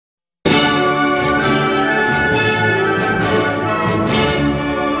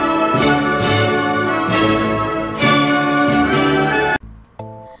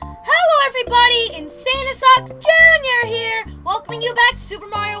Duck Jr. here, welcoming you back to Super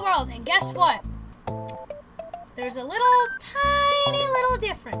Mario World. And guess what? There's a tiny little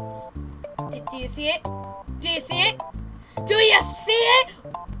difference. Do you see it? Do you see it? Do you see it?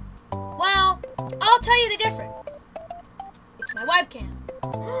 Well, I'll tell you the difference. It's my webcam.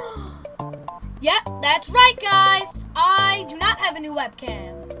 Yep, that's right, guys. I do not have a new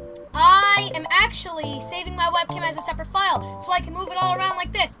webcam. I am actually saving my webcam as a separate file, so I can move it all around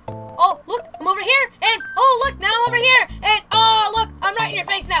like this. Oh, look, I'm over here, and oh, look, now I'm over here, and oh, look, I'm right in your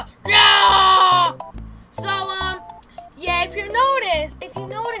face now. Yeah! So, yeah, if you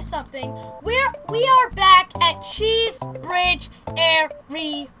notice something, we are back at Cheese Bridge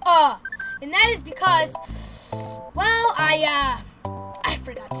area, and that is because, well, I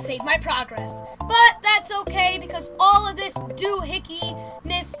forgot to save my progress, but that's okay because all of this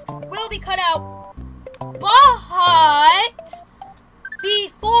doohickeyness will be cut out. But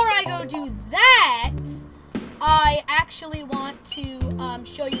before I go do that, I actually want to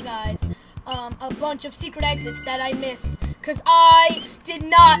show you guys a bunch of secret exits that I missed because I did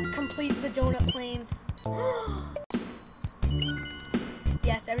not complete the donut planes.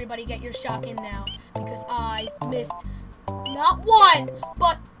 Yes, everybody get your shock in now because I missed not one,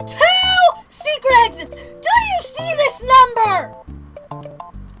 but 2 secret exits! Do you see this number?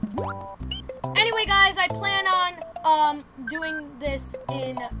 Anyway, guys, I plan on doing this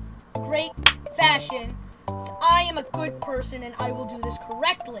in great fashion. So I am a good person and I will do this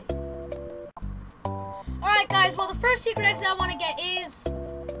correctly. Alright, guys, well, the first secret exit I want to get is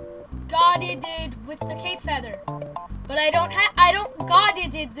godded with the cape feather. But I don't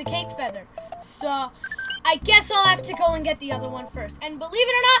godded the cape feather. So I guess I'll have to go and get the other one first. And believe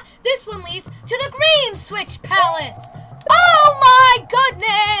it or not, this one leads to the Green Switch Palace. Oh my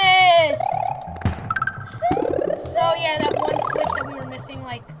goodness! So yeah, that one switch that we were missing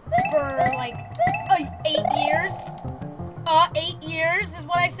for 8 years. 8 years is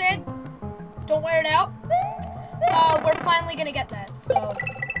what I said. Don't wear it out. We're finally gonna get that, so.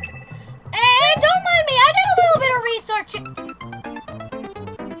 And don't mind me, I did a little bit of research.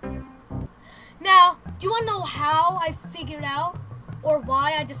 Now, do you want to know how I figured out or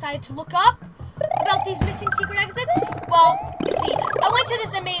why I decided to look up about these missing secret exits? Well, you see, I went to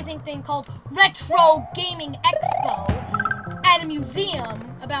this amazing thing called Retro Gaming Expo at a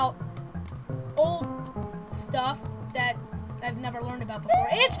museum about old stuff that I've never learned about before.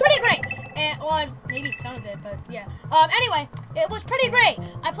 It's pretty great. And, well, maybe some of it, but yeah. Anyway, it was pretty great.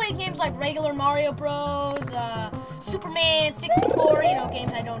 I played games like regular Mario Bros, Superman 64,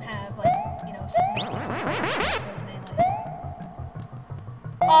 games I don't have, Superman 64 mainly.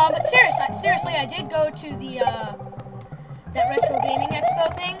 But seriously, I did go to the, that Retro Gaming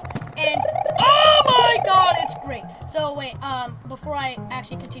Expo thing, and oh my god, it's great. So wait, before I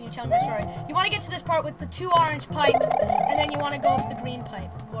actually continue telling my story, you want to get to this part with the 2 orange pipes, and then you want to go up the green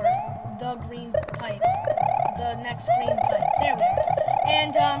pipe, or the green pipe, the next green pipe. There we are.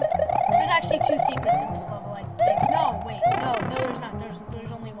 And there's actually 2 secrets in this level. I think. No, wait, no, there's not.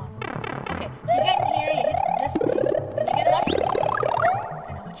 There's only one. Okay, so you get in here, you hit this thing, and you get a mushroom.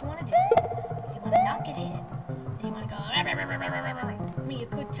 I know what you want to do. Is you want to not get hit, and you want to go. I mean, you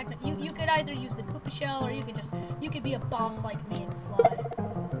could you could either use the Koopa shell, or you could be a boss like me and fly.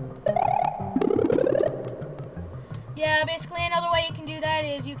 Yeah, basically another way you can do that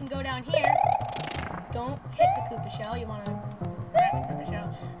is you can go down here. Don't hit the Koopa shell. You want to grab the Koopa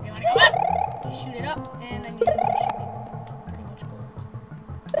shell. You want to go up. You shoot it up, and then you should be pretty much gold.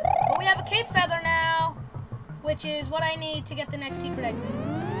 But we have a cape feather now, which is what I need to get the next secret exit.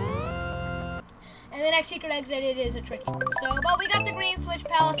 And the next secret exit, it is a tricky one. So, but we got the Green Switch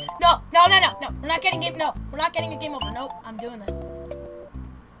Palace. No. We're not getting a game over. Nope, I'm doing this.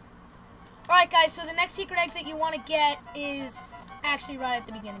 Alright, guys, so the next secret exit you want to get is actually right at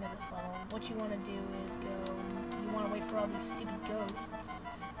the beginning of this level. What you want to do is you want to wait for all these stupid ghosts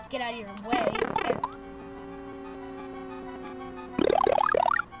to get out of your way.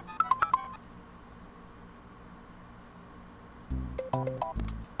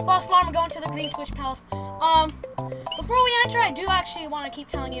 False alarm, we're going to the Green Switch Palace. Before we enter, I do actually want to keep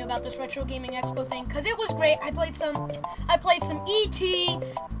telling you about this Retro Gaming Expo thing, because it was great. I played some E.T.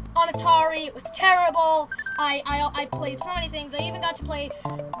 on Atari. It was terrible. I played so many things. I even got to play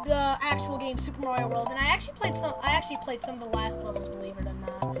the actual game Super Mario World, and I actually played some of the last levels, believe it or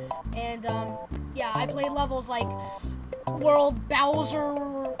not. And yeah, I played levels like World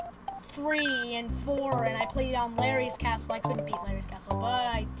Bowser 3 and 4, and I played on Larry's Castle. I couldn't beat Larry's Castle, but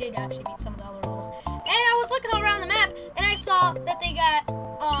I did actually beat some of the other levels. And I was looking around the map, and I saw that they got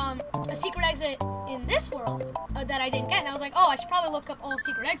a secret exit in this world that I didn't get, and I was like, oh, I should probably look up all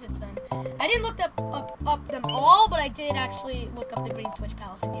secret exits then. I didn't look up them all, but I did actually look up the Green Switch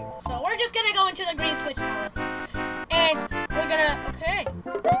Palace in here. So we're just gonna go into the Green Switch Palace, and we're gonna, okay,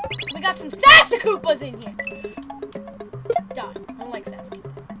 we got some Sassacoopas in here. Die. I don't like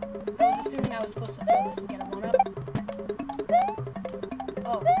Sassacoopa. I was assuming I was supposed to throw this and get a 1-up.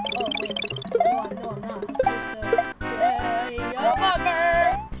 Oh, wait. No, I'm not. I'm supposed to get a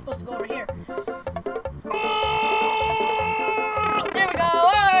bumper. I'm supposed to go over here. There we go.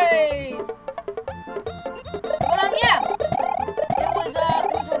 Hey! But yeah, it was a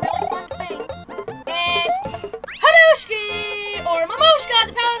really fun thing. And Habushki or Mamushka,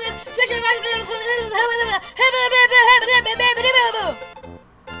 the power of this special.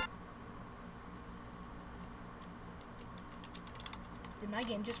 Did my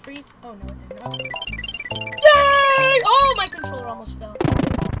game just freeze? Oh no, it did not. Yay! Oh, my controller almost fell.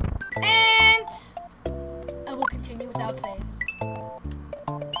 And I will continue without save.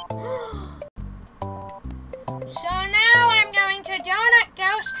 So now I'm going to Donut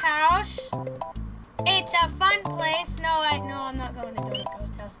Ghost House. It's a fun place. No, I'm not going to Donut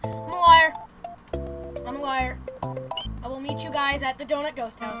Ghost House. I'm a liar. I will meet you guys at the Donut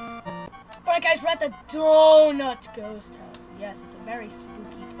Ghost House. Alright guys, we're at the Donut Ghost House. Yes, it's a very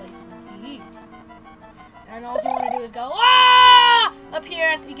spooky place indeed. And all you want to do is go, ah! Up here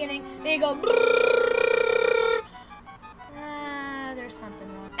at the beginning. There you go. There's something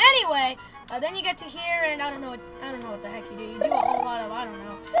wrong. Anyway, then you get to here, and I don't know what the heck you do. You do a whole lot of, I don't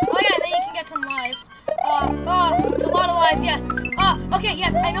know. Oh yeah, then you can get some lives. It's a lot of lives, yes. Okay,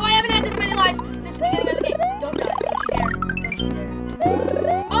 yes, I know I haven't had this many lives since the beginning of the game. Don't die, don't you dare.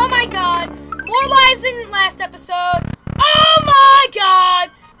 Oh my god, more lives than last episode. Oh my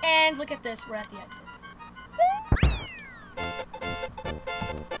god! And look at this, we're at the exit.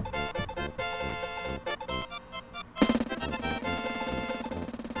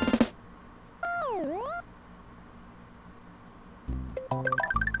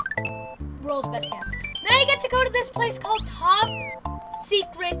 World's best dance. Now you get to go to this place called Top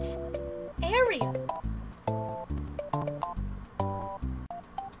Secret Area.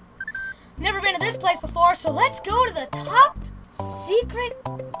 Never been to this place before, so let's go to the Top Secret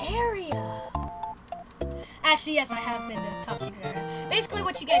Area. Actually, yes, I have been to Top Secret Area. Basically,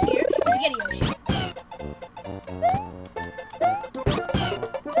 what you get here is you get a Yoshi.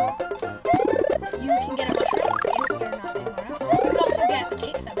 You can get a mushroom if you're not big around. You can also get a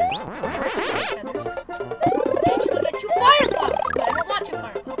cake feather, or 2 cake feathers, and you can get 2 fire flowers. But I don't want 2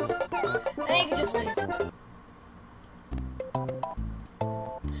 fire flowers. And then you can just leave.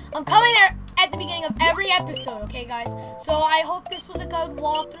 I'm coming there at the beginning of every episode, okay, guys? So I hope this was a good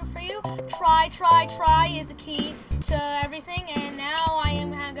walkthrough for you. Try is the key to everything, and now I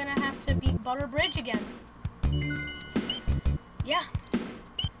am gonna have to beat Butter Bridge again. Yeah.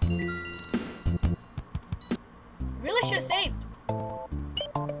 Really should have saved.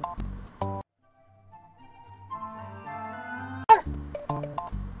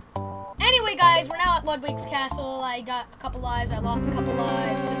 Anyway, guys, we're now at Ludwig's Castle. I got a couple lives. I lost a couple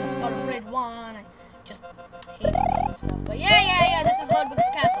lives because of Butter Bridge 1. I just hated it and stuff. But yeah, this is Ludwig's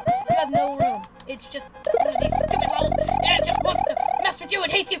Castle. You have no room. It's just one of these stupid levels, and it just wants to mess with you.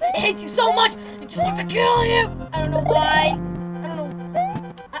 It hates you. It hates you so much. It just wants to kill you. I don't know why.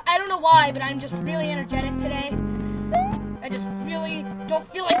 I don't know why, but I'm just really energetic today. I just really don't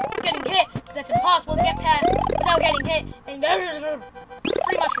feel like getting hit, because that's impossible to get past without getting hit. And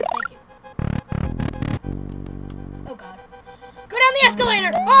free mushroom, thank you. Oh god. Go down the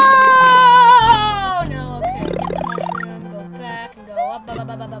escalator! Oh no, okay. Get the mushroom, go back, and go up, up.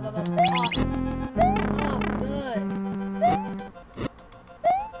 Awesome. Oh, good.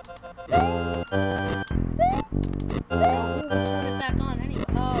 We'll turn it back on anyway.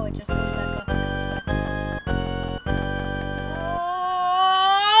 Oh, it just goes back up.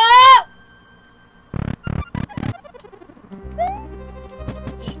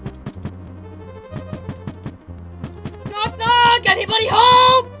 Anybody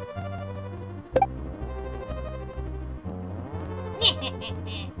home?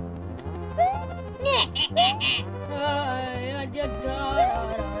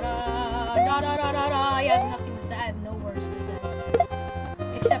 I have nothing to say. I have no words to say.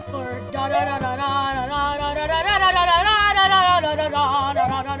 Except for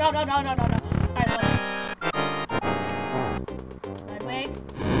Ludwig.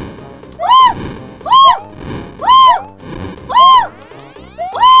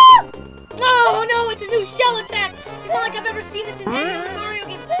 Oh no, it's a new shell attack! It's not like I've ever seen this in any other Mario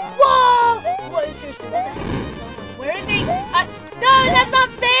games. Whoa! What, seriously, what the heck is going on? Where is he? No, that's not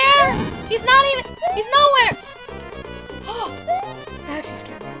fair! nowhere! He's not even... He's nowhere! Oh, that actually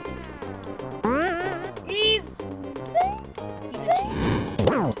scared me. He's a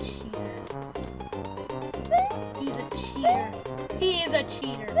cheater. He's a cheater. He is a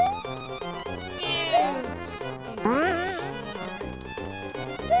cheater. You stupid cheater.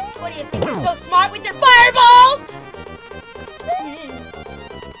 What do you think? You're so smart with your fireballs?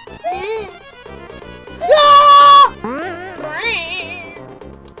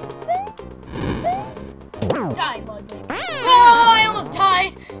 Die, Mud Baby. Oh, I almost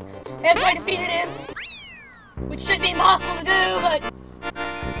died after I defeated him. Which should be impossible to do, but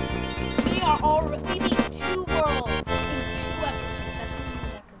we beat 2 worlds in 2 episodes. That's a new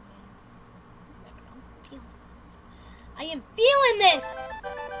record, man. I'm feeling this. I am feeling this!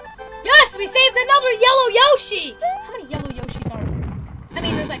 Yes, we saved another yellow Yoshi! How many yellow Yoshis are there? I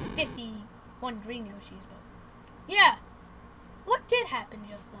mean, there's like 51 green Yoshis, but... Yeah. What did happen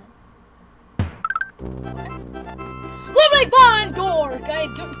just then? Lovely Von Dork!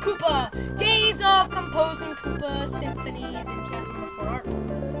 Koopa! Days of Composing Koopa Symphonies in Castle before Art.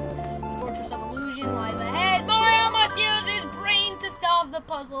 The Fortress of Illusion lies ahead. Mario must use his brain to solve the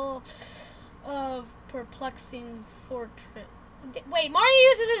puzzle of perplexing fortress. Wait, Mario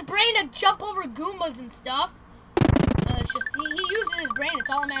uses his brain to jump over Goombas and stuff. It's just, he uses his brain, it's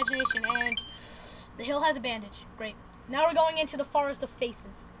all imagination, and the hill has a bandage. Great. Now we're going into the Forest of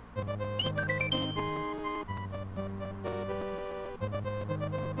Faces.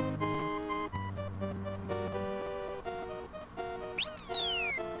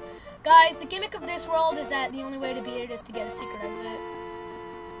 Guys, the gimmick of this world is that the only way to beat it is to get a secret exit.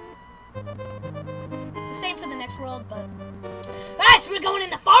 The same for the next world, but... Alright, so we're going in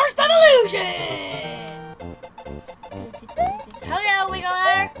the Forest of Illusion! Hello,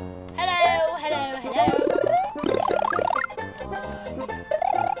 Wiggler! Hello, hello, hello!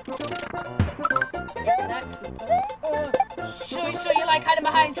 Take that, Koopa. So you like hiding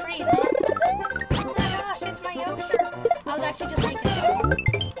behind trees, huh? Oh my gosh, it's my Yoshi! I was actually just thinking about it.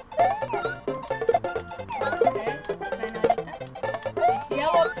 Okay, can I not eat that? It's the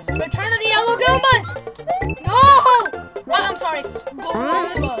yellow... Return of the yellow Goombas! No! I'm sorry,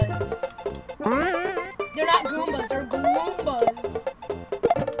 Goombas. They're not Goombas, they're Gloombas.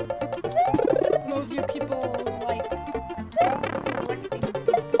 Those are people, like, collecting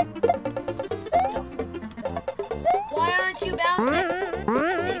stuff like that. Why aren't you bouncing?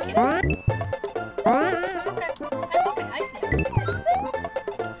 Are you kidding me? Okay, I see it.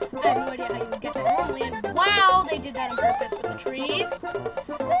 I have no idea how you would get that normally, and wow, they did that on purpose with the trees.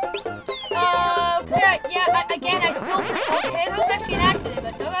 Okay, yeah, again, I still feel, okay, that was actually an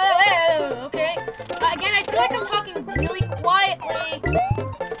accident, but, okay. Again, I feel like I'm talking really quietly.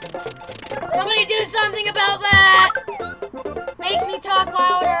 Somebody do something about that! Make me talk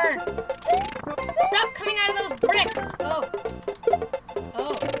louder! Stop coming out of those bricks! Oh.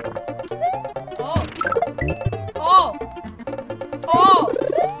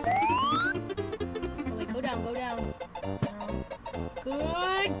 Wait, go down.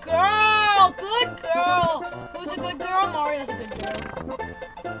 Good girl! Who's a good girl? Mario's a good girl.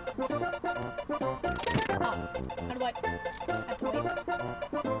 How do I have to wait?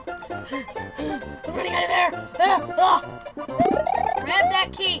 I'm running out of there! Grab that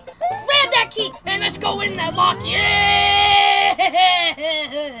key! And let's go in that lock! Yeah!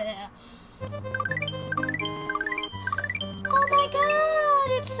 Oh my god,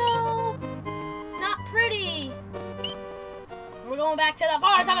 it's so not pretty. We're going back to the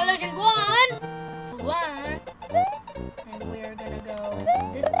Forest of Illusion 1. And we're gonna go,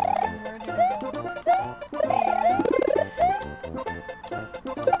 this time we're gonna go and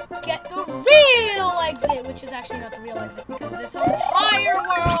get the real exit, which is actually not the real exit because this entire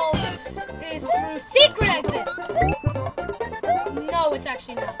world is through secret exits. No, it's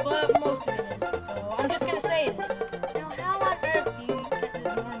actually not, but most of it is, so I'm just gonna say it is. Now, how on earth do you get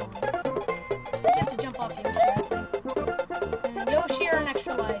this normally? You have to jump off Yoshi, I think. Yoshi or an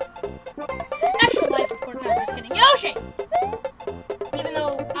extra life? Extra life, of course. No, I'm just kidding. Yoshi! Even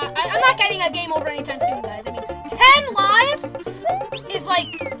though I'm not getting a game over anytime soon, guys. I mean, 10 lives is like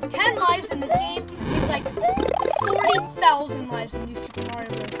 10 lives in this game is like 40,000 lives in New Super Mario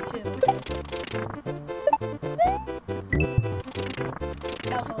Bros. 2.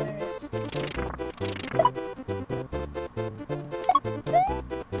 That was hilarious.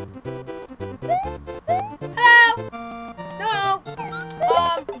 Hello? No.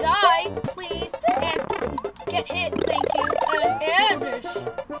 Die, please, and get hit, thank you, and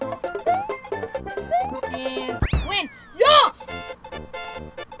win. Yeah!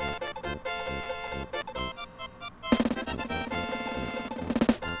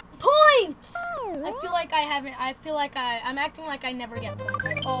 I feel like I'm acting like I never get points.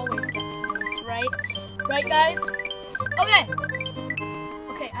 I always get points, right? Right, guys? Okay.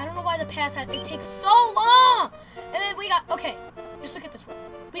 Okay, I don't know why the path it takes so long. And then we got, okay, just look at this one.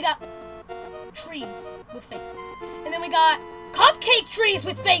 We got trees with faces. And then we got cupcake trees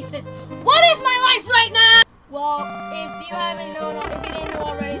with faces. What is my life right now? Well, if you haven't known, if you didn't know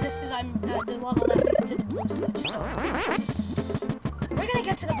already, this is the level that leads to the blue switch. So we're gonna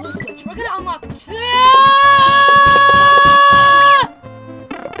get to the blue switch. We're gonna unlock 2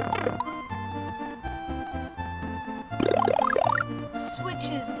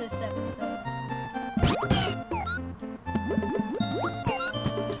 switches this episode.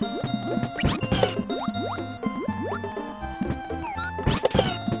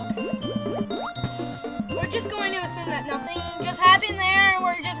 We're just going to assume that nothing just happened there, and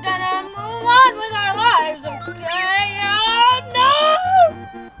we're just gonna move on with our lives, okay?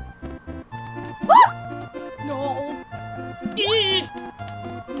 No!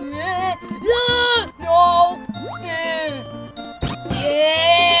 No! No!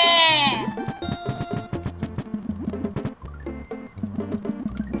 Yeah!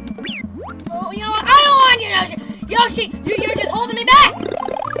 Oh, you know what? I don't want you, Yoshi! Yoshi, you're just holding me back!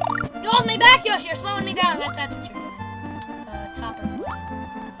 You're holding me back, Yoshi! You're slowing me down. That's what you're doing. Top or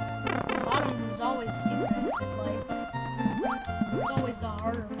bottom? Bottom is always secret exit, like... It's always the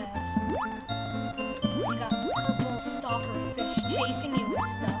harder path. So you got purple stalker fish chasing you and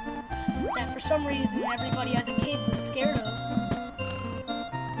stuff. That for some reason everybody as a kid was scared of.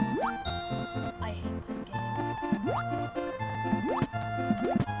 I hate this game.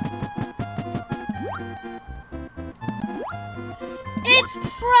 It's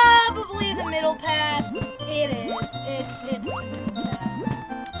probably the middle path. It is. It's the middle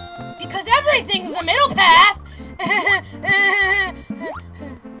path. Because everything's the middle path!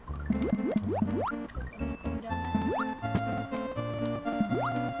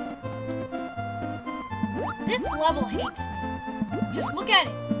 This level hates me. Just look at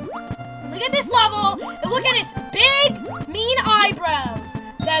it. Look at this level, and look at its big, mean eyebrows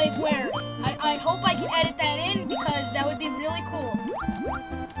that it's wearing. I hope I can edit that in, because that would be really cool.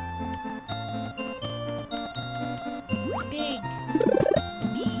 Big,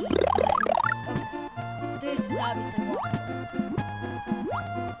 mean eyebrows. Okay. This is obviously walkable.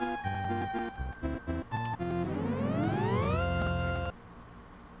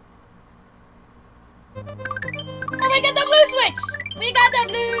 Oh, we got the blue switch! We got the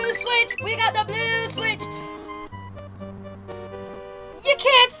blue switch! We got the blue switch! You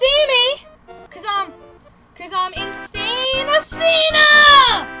can't see me! Cause I'm insane Asina!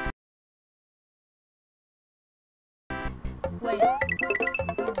 Wait.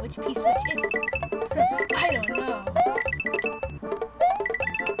 Which P switch is it? I don't know.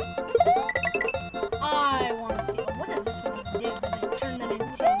 I wanna see. What does this one even do? Does it turn them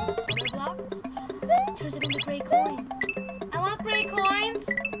into other blocks? Turns them into gray coins. I want gray coins.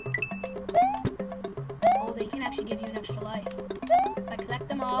 Oh, they can actually give you an extra life. If I collect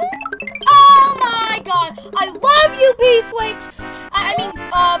them all. Oh my god! I love you, P-Switch!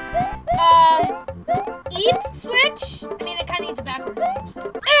 Eep Switch? I mean, it kind of needs a backwards name, so.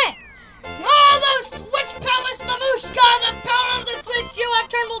 Oh, the Switch Palace Mamushka! The power of the Switch you have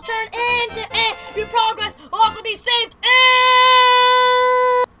turned will turn end to end. Your progress will also be saved.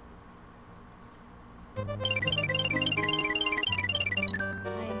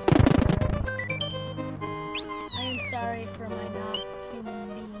 I am sorry for my not human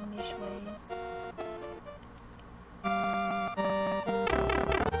being-ish ways.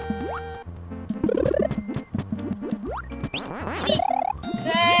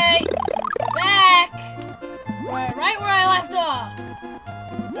 Okay, back right where I left off.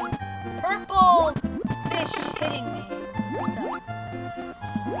 These purple fish hitting me and stuff.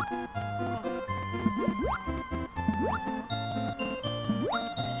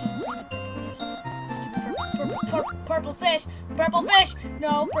 Purple fish, purple fish.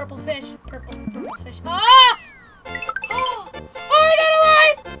 No, purple fish, purple fish. Ah! Oh, I got a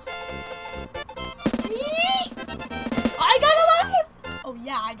life! Me? I got a life! Oh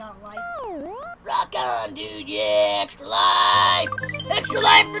yeah, I got a life. Rock on, dude, yeah, extra life! Extra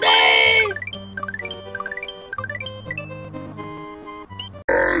life for days!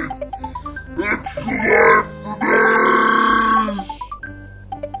 Extra life for days!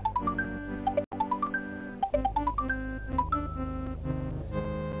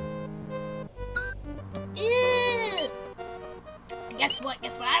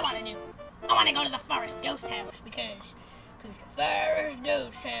 Guess what I want to do? I want to go to the Forest Ghost House because the Forest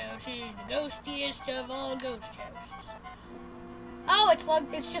Ghost House is the ghostiest of all ghost houses. Oh,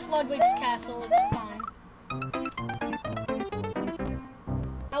 it's just Ludwig's castle. It's fine.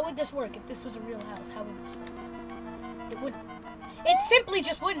 would this work if this was a real house? How would this work? It wouldn't. It simply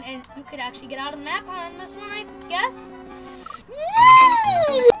just wouldn't, and you could actually get out of the map on this one, I guess. No!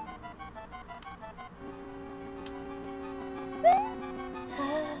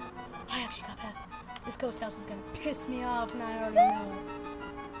 I actually got past. This ghost house is gonna piss me off, and I already know.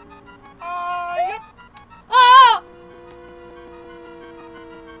 Yep. Oh!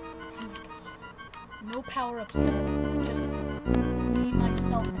 Oh my god. No power-ups yet. Just me,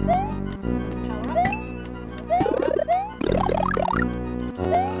 myself, and power-up. Power-up.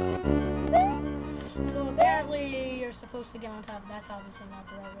 So apparently you're supposed to get on top. That's obviously not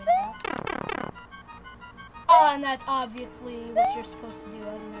the right way to go. Oh, and that's obviously what you're supposed to do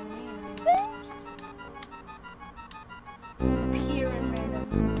as an enemy. And you're just supposed to appear in random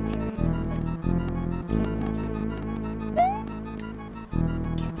areas that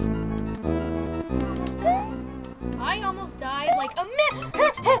I almost died like a minute.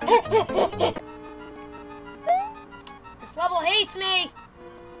 This level hates me.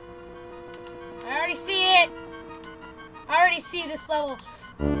 I already see it. I already see this level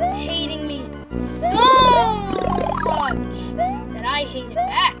hating me so much that I hate it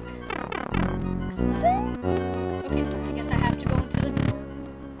back. Okay, fine. I guess I have to go into the door.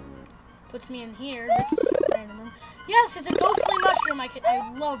 Puts me in here, this random room. Yes, it's a ghostly mushroom. I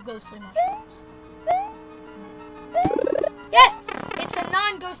love ghostly mushrooms. Yes! It's a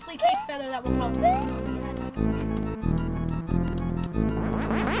non-ghostly cake feather that will probably act like a mushroom.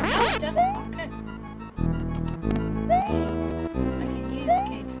 No, it doesn't. Okay. I can use a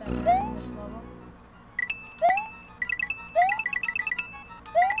cake feather in this level.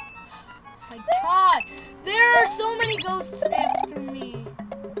 My god! There are so many ghosts after me.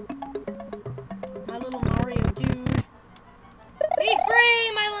 My little Mario dude. Be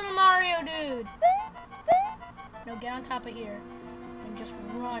free, my little Mario dude! No, get on top of here. And just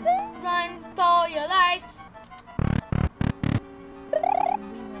run. Run for your life! And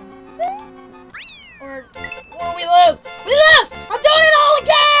we win. Or we lose! We lose! I'm doing it all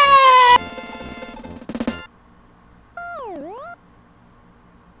again!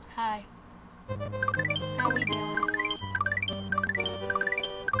 Hi. How we doing?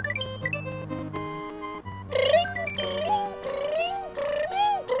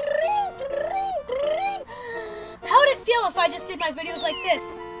 How would it feel if I just did my videos like this?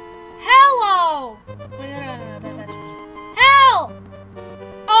 Hello! Wait, no, that's hell!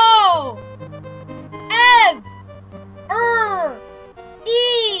 Oh! Ev!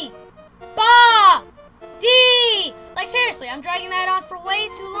 E! Ba! D! Like, seriously, I'm dragging that on for way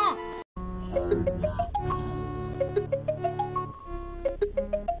too long.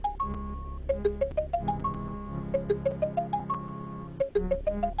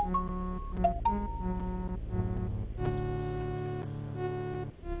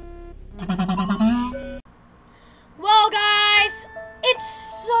 Well, guys, it's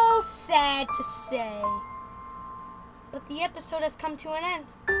so sad to say, but the episode has come to an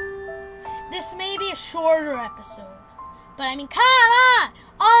end. This may be a shorter episode, but I mean, come on!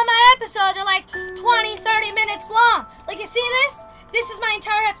 All my episodes are like 20, 30 minutes long. Like, you see this? This is my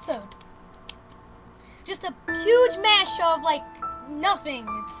entire episode. Just a huge mash of, like, nothing.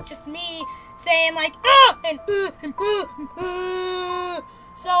 It's just me saying, like, and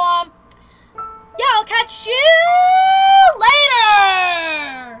so, yeah, I'll catch you